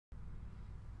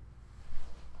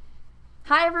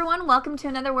Hi everyone, welcome to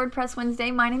another WordPress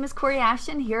Wednesday. My name is Corey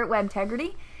Ashton here at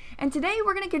Webtegrity, and today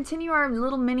we're going to continue our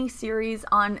little mini series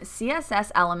on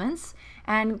CSS elements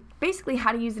and basically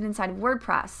how to use it inside of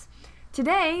WordPress.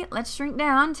 Today, let's shrink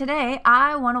down. Today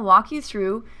I want to walk you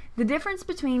through the difference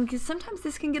between, because sometimes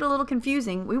this can get a little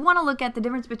confusing, we want to look at the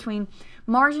difference between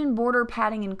margin, border,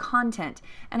 padding, and content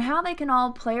and how they can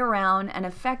all play around and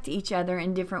affect each other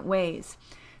in different ways.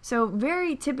 So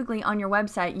very typically on your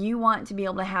website, you want to be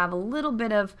able to have a little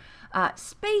bit of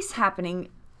space happening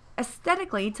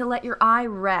aesthetically to let your eye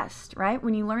rest, right?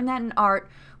 When you learn that in art,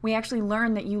 we actually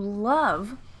learn that you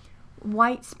love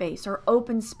white space or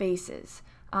open spaces.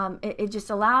 It just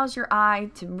allows your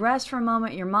eye to rest for a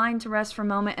moment, your mind to rest for a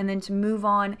moment, and then to move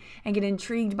on and get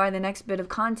intrigued by the next bit of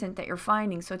content that you're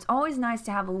finding. So it's always nice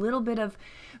to have a little bit of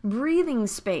breathing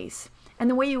space.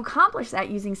 And the way you accomplish that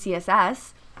using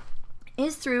CSS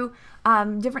is through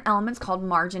different elements called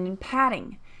margin and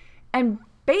padding. And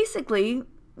basically,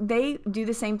 they do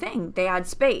the same thing. They add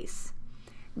space.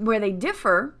 Where they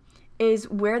differ is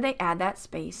where they add that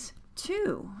space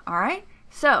to. All right?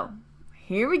 So,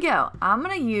 here we go. I'm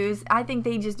going to use, I think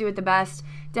they just do it the best,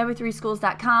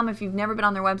 w3schools.com. If you've never been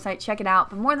on their website, check it out.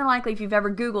 But more than likely, if you've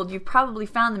ever Googled, you've probably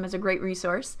found them as a great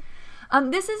resource.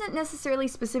 This isn't necessarily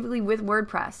specifically with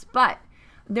WordPress, but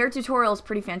their tutorial is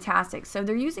pretty fantastic. So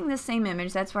they're using this same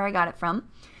image. That's where I got it from.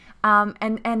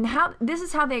 And how this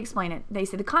is how they explain it. They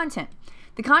say the content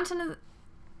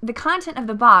of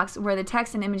the box where the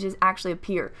text and images actually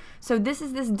appear. So this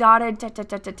is this dotted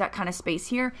kind of space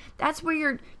here. That's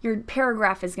where your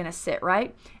paragraph is going to sit,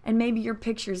 right? And maybe your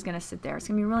picture is going to sit there. It's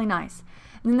going to be really nice.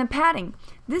 And then the padding.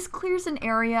 This clears an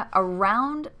area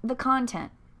around the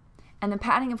content. And the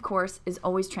padding, of course, is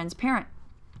always transparent.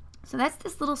 So that's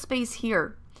this little space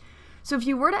here. So if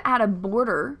you were to add a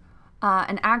border,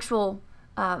 an actual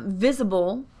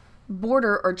visible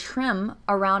border or trim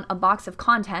around a box of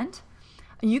content,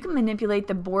 you can manipulate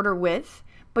the border width,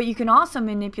 but you can also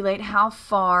manipulate how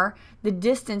far the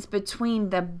distance between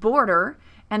the border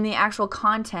and the actual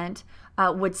content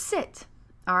would sit.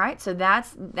 All right, so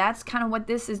that's kind of what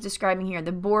this is describing here,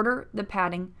 the border, the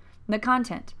padding, the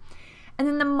content. And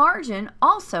then the margin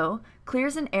also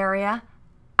clears an area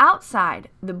outside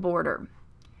the border.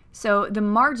 So the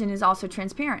margin is also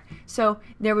transparent. So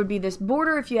there would be this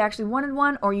border if you actually wanted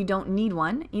one, or you don't need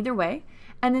one, either way.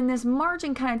 And then this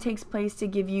margin kind of takes place to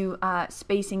give you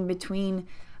spacing between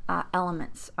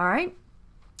elements, all right?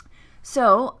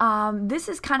 So this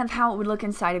is kind of how it would look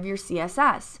inside of your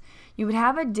CSS. You would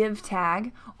have a div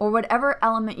tag or whatever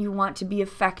element you want to be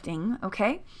affecting,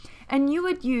 okay? And you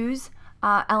would use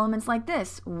elements like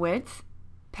this: width,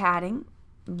 padding,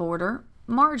 border,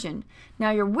 margin.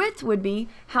 Now your width would be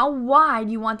how wide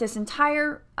you want this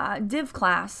entire div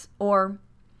class or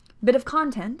bit of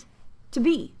content to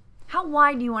be. How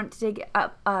wide do you want to take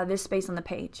up this space on the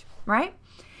page, right?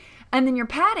 And then your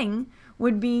padding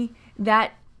would be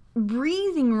that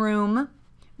breathing room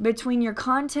between your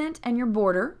content and your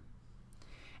border.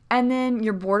 And then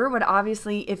your border would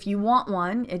obviously, if you want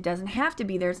one, it doesn't have to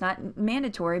be there, it's not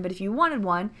mandatory, but if you wanted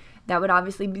one, that would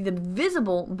obviously be the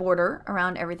visible border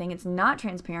around everything. It's not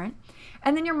transparent.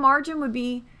 And then your margin would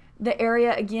be the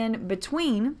area, again,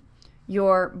 between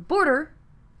your border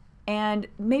and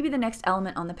maybe the next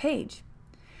element on the page.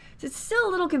 So it's still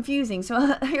a little confusing.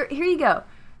 So here you go.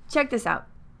 Check this out.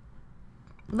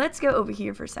 Let's go over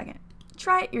here for a second.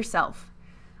 Try it yourself.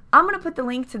 I'm going to put the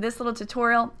link to this little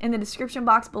tutorial in the description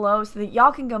box below so that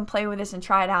y'all can go and play with this and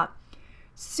try it out.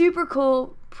 Super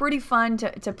cool, pretty fun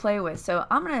to play with. So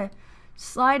I'm going to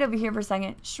slide over here for a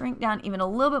second, shrink down even a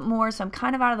little bit more so I'm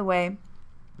kind of out of the way.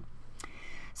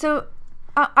 So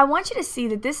I want you to see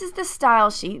that this is the style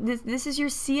sheet. This is your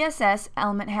CSS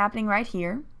element happening right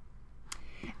here.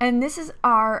 And this is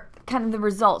our kind of the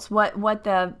results, what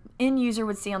the end user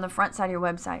would see on the front side of your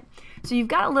website. So you've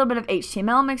got a little bit of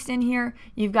HTML mixed in here.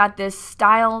 You've got this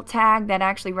style tag that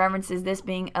actually references this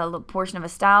being a portion of a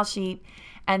style sheet.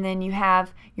 And then you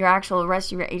have your actual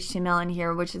rest of your HTML in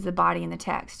here, which is the body and the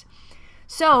text.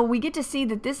 So we get to see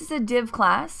that this is a div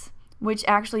class, which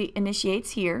actually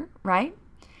initiates here, right?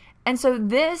 And so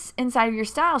this inside of your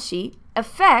style sheet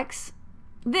affects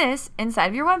this inside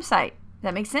of your website.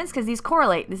 That makes sense because these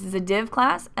correlate. This is a div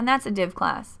class and that's a div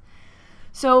class.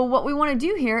 So what we want to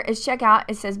do here is check out,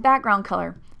 it says background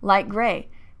color, light gray.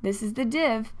 This is the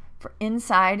div for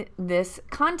inside this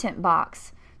content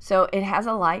box. So it has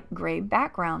a light gray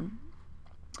background.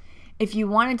 If you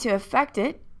wanted to affect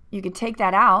it, you could take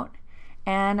that out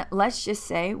and let's just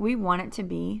say we want it to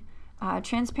be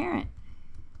transparent.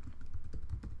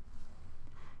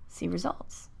 See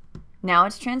results. Now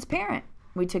it's transparent.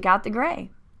 We took out the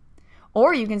gray.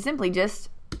 Or you can simply just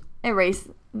erase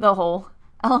the whole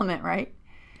element, right?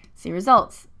 See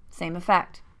results, same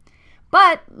effect.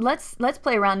 But let's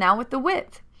play around now with the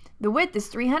width. The width is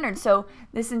 300, so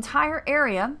this entire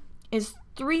area is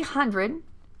 300.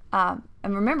 And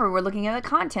remember, we're looking at the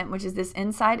content, which is this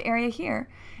inside area here,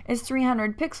 is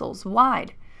 300 pixels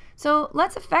wide. So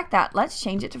let's affect that. Let's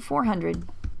change it to 400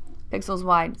 pixels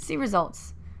wide. See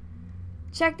results.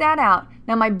 Check that out.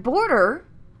 Now my border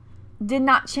did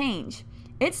not change.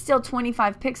 It's still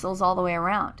 25 pixels all the way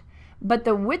around. But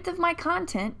the width of my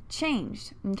content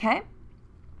changed, okay?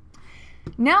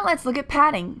 Now let's look at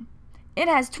padding. It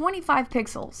has 25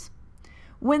 pixels.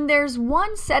 When there's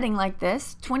one setting like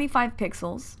this, 25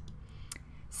 pixels,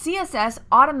 CSS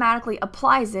automatically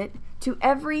applies it to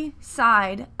every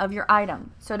side of your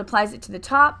item. So it applies it to the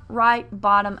top, right,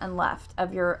 bottom, and left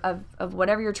of your of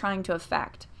whatever you're trying to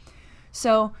affect.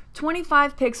 So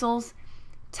 25 pixels,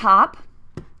 top,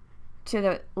 to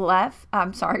the left,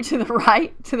 to the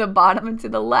right, to the bottom, and to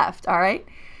the left, all right?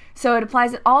 So it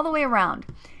applies it all the way around.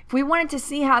 If we wanted to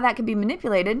see how that could be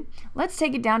manipulated, let's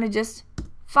take it down to just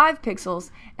 5 pixels,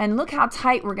 and look how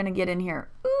tight we're gonna get in here.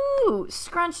 Ooh,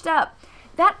 scrunched up.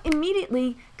 That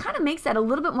immediately kind of makes that a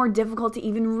little bit more difficult to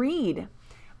even read.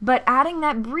 But adding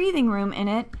that breathing room in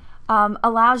it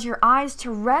allows your eyes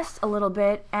to rest a little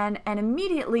bit and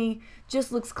immediately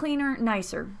just looks cleaner,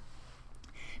 nicer.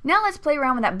 Now let's play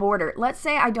around with that border. Let's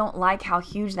say I don't like how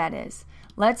huge that is.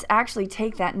 Let's actually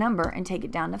take that number and take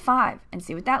it down to 5 and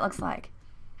see what that looks like.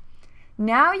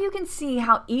 Now you can see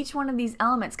how each one of these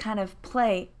elements kind of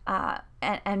play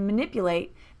and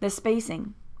manipulate the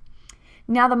spacing.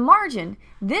 Now the margin,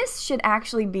 this should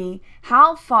actually be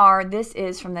how far this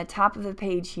is from the top of the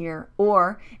page here,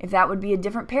 or if that would be a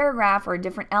different paragraph or a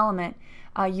different element,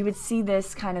 you would see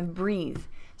this kind of breathe.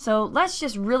 So let's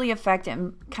just really affect it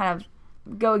and kind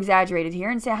of go exaggerated here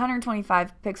and say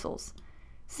 125 pixels.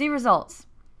 See results.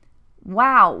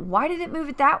 Wow, why did it move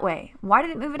it that way? Why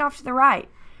did it move it off to the right?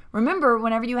 Remember,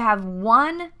 whenever you have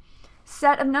one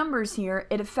set of numbers here,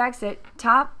 it affects it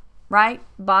top, right,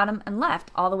 bottom, and left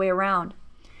all the way around.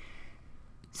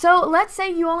 So let's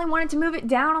say you only wanted to move it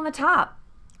down on the top.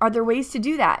 Are there ways to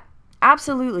do that?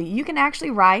 Absolutely. You can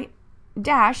actually write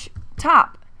dash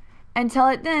top and tell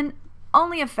it then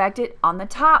only affect it on the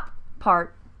top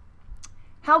part.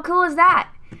 How cool is that?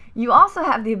 You also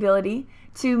have the ability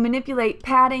to manipulate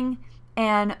padding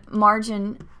and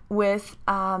margin with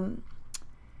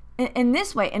in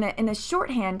this way, in a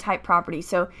shorthand type property.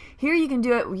 So here you can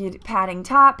do it with padding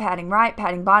top, padding right,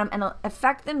 padding bottom, and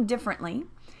affect them differently.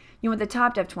 You want the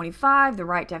top to have 25, the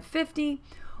right to have 50,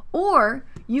 or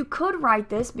you could write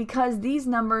this because these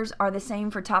numbers are the same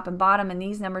for top and bottom and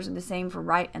these numbers are the same for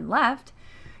right and left.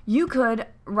 You could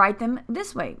write them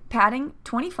this way, padding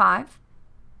 25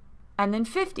 and then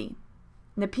 50.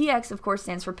 The PX, of course,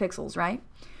 stands for pixels, right?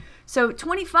 So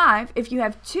 25, if you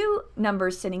have two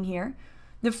numbers sitting here,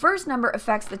 the first number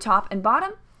affects the top and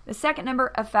bottom, the second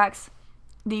number affects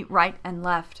the right and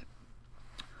left.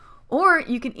 Or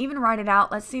you can even write it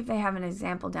out. Let's see if they have an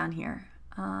example down here.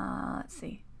 Let's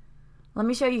see. Let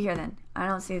me show you here then. I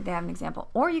don't see that they have an example.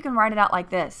 Or you can write it out like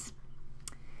this.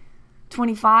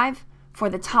 25 for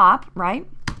the top, right?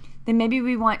 Then maybe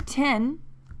we want 10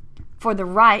 for the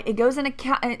right. It goes in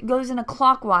a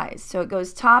clockwise. So it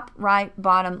goes top, right,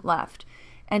 bottom, left.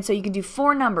 And so you can do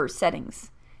 4 number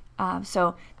settings.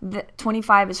 So the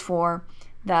 25 is for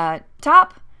the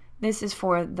top. This is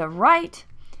for the right.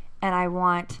 And I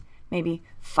want maybe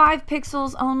 5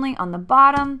 pixels only on the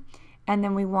bottom, and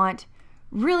then we want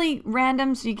really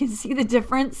random so you can see the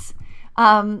difference.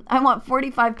 I want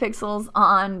 45 pixels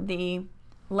on the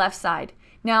left side.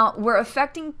 Now we're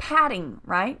affecting padding,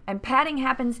 right? And padding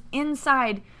happens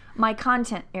inside my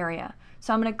content area.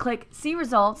 So I'm going to click see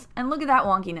results and look at that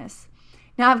wonkiness.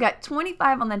 Now I've got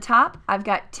 25 on the top, I've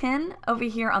got 10 over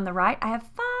here on the right, I have 5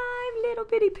 little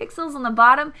bitty pixels on the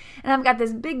bottom, and I've got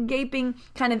this big gaping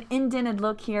kind of indented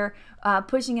look here,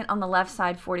 pushing it on the left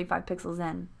side 45 pixels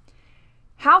in.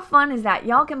 How fun is that?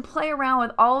 Y'all can play around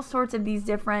with all sorts of these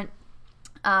different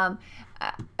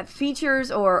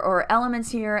features or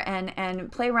elements here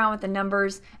and play around with the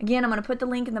numbers. Again, I'm going to put the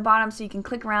link in the bottom so you can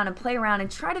click around and play around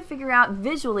and try to figure out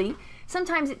visually.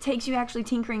 Sometimes it takes you actually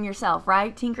tinkering yourself,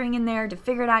 right? Tinkering in there to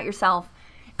figure it out yourself.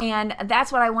 And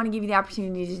that's what I want to give you the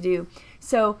opportunity to do.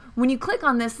 So when you click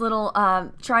on this little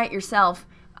try it yourself,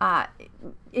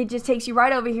 it just takes you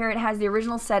right over here. It has the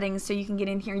original settings so you can get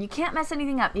in here. You can't mess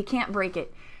anything up. You can't break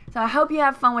it. So I hope you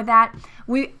have fun with that.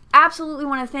 We absolutely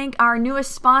want to thank our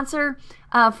newest sponsor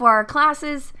for our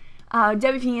classes,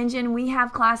 WP Engine. We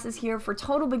have classes here for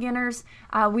total beginners.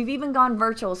 We've even gone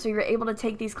virtual, so you're able to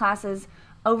take these classes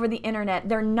over the internet.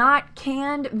 They're not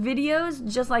canned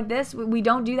videos just like this. We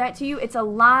don't do that to you. It's a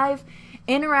live,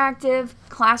 interactive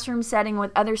classroom setting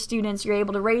with other students. You're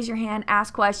able to raise your hand,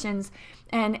 ask questions,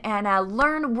 and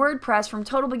learn WordPress from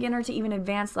total beginner to even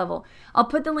advanced level. I'll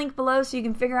put the link below so you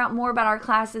can figure out more about our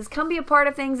classes. Come be a part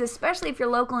of things, especially if you're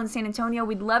local in San Antonio.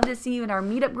 We'd love to see you in our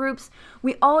meetup groups.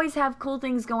 We always have cool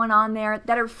things going on there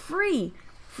that are free.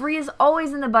 Free is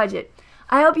always in the budget.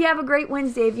 I hope you have a great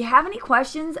Wednesday. If you have any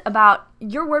questions about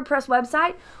your WordPress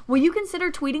website, will you consider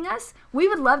tweeting us? We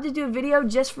would love to do a video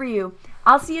just for you.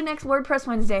 I'll see you next WordPress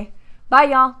Wednesday. Bye,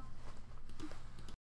 y'all.